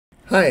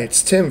Hi,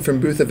 it's Tim from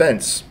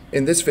Booth.Events.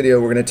 In this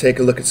video, we're going to take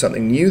a look at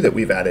something new that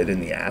we've added in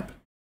the app,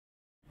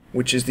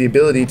 which is the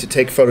ability to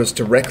take photos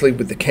directly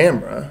with the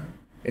camera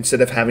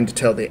instead of having to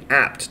tell the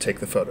app to take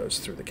the photos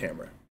through the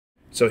camera.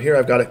 So here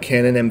I've got a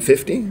Canon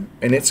M50,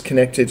 and it's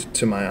connected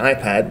to my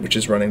iPad, which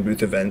is running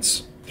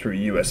Booth.Events through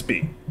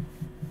USB.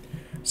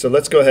 So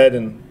let's go ahead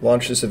and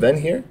launch this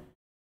event here.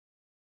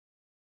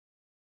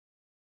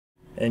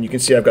 And you can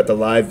see I've got the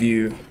live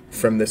view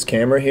from this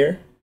camera here.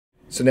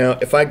 So now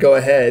if I go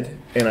ahead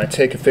and I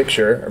take a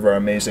picture of our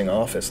amazing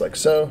office like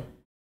so,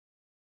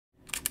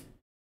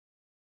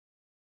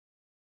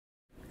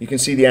 you can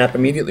see the app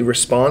immediately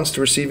responds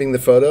to receiving the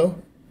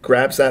photo,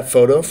 grabs that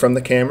photo from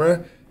the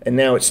camera, and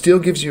now it still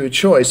gives you a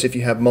choice if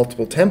you have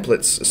multiple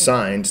templates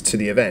assigned to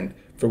the event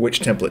for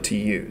which template to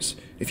use.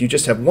 If you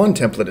just have one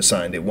template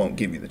assigned, it won't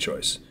give you the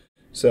choice.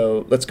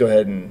 So let's go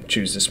ahead and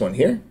choose this one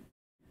here.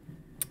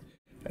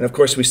 And of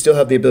course, we still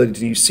have the ability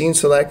to use scene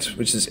select,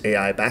 which is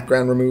AI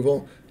background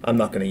removal. I'm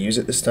not going to use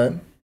it this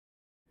time.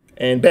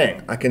 And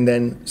bang, I can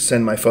then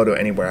send my photo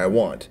anywhere I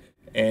want.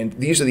 And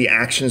these are the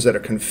actions that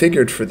are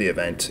configured for the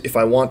event. If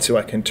I want to,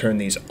 I can turn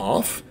these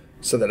off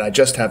so that I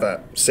just have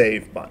a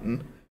save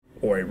button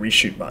or a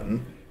reshoot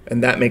button.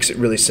 And that makes it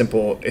really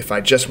simple if I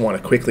just want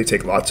to quickly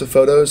take lots of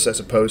photos, as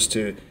opposed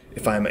to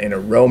if I'm in a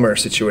roamer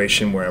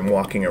situation where I'm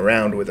walking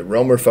around with a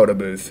roamer photo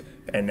booth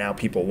and now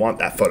people want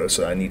that photo,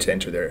 so I need to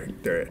enter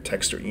their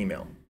text or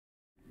email.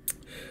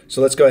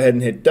 So let's go ahead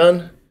and hit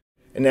done.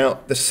 And now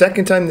the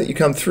second time that you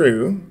come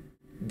through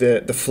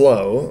the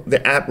flow,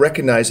 the app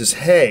recognizes,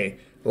 hey,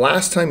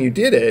 last time you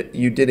did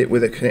it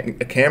with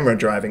a camera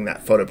driving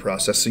that photo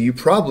process, so you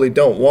probably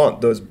don't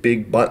want those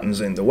big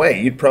buttons in the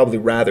way. You'd probably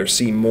rather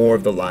see more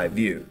of the live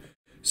view.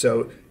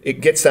 So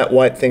it gets that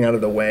white thing out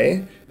of the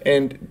way,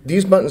 and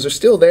these buttons are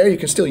still there. You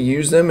can still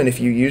use them, and if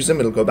you use them,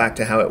 it'll go back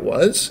to how it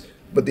was.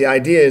 But the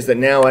idea is that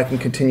now I can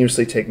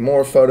continuously take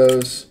more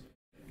photos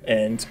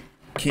and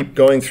keep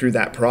going through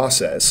that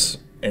process,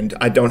 and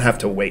I don't have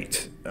to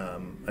wait.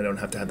 I don't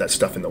have to have that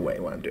stuff in the way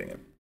when I'm doing it.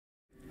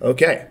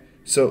 Okay,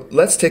 so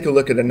let's take a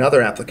look at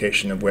another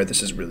application of where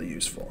this is really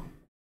useful.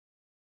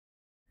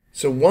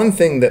 So one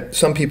thing that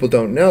some people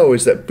don't know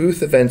is that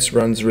Booth.Events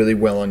runs really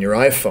well on your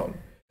iPhone.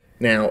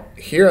 Now,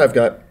 here I've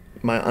got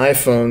my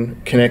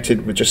iPhone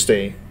connected with just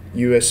a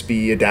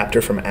USB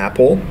adapter from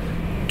Apple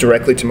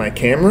directly to my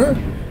camera,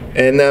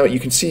 and now you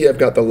can see I've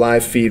got the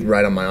live feed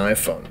right on my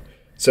iPhone.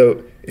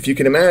 So if you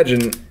can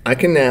imagine, I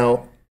can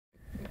now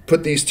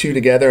put these two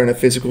together in a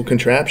physical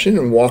contraption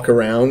and walk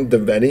around the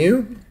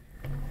venue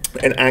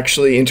and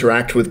actually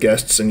interact with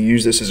guests and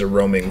use this as a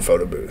roaming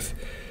photo booth.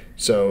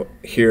 So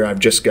here I've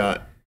just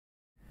got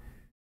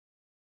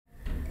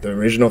the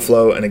original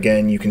flow, and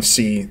again, you can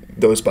see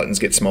those buttons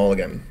get small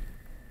again.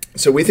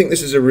 So we think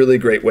this is a really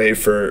great way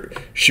for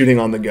shooting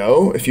on the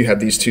go if you have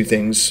these two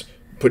things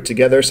put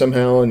together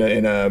somehow in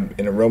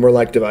a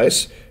roamer-like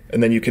device,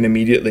 and then you can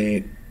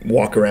immediately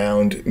walk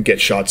around and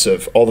get shots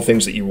of all the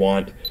things that you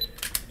want.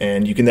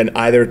 And you can then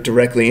either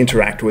directly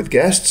interact with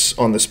guests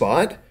on the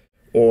spot,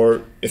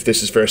 or if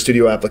this is for a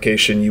studio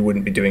application, you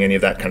wouldn't be doing any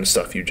of that kind of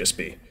stuff. You'd just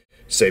be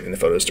saving the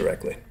photos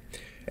directly.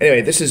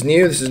 Anyway, this is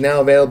new. This is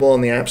now available on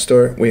the App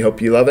Store. We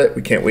hope you love it.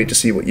 We can't wait to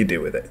see what you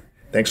do with it.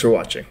 Thanks for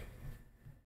watching.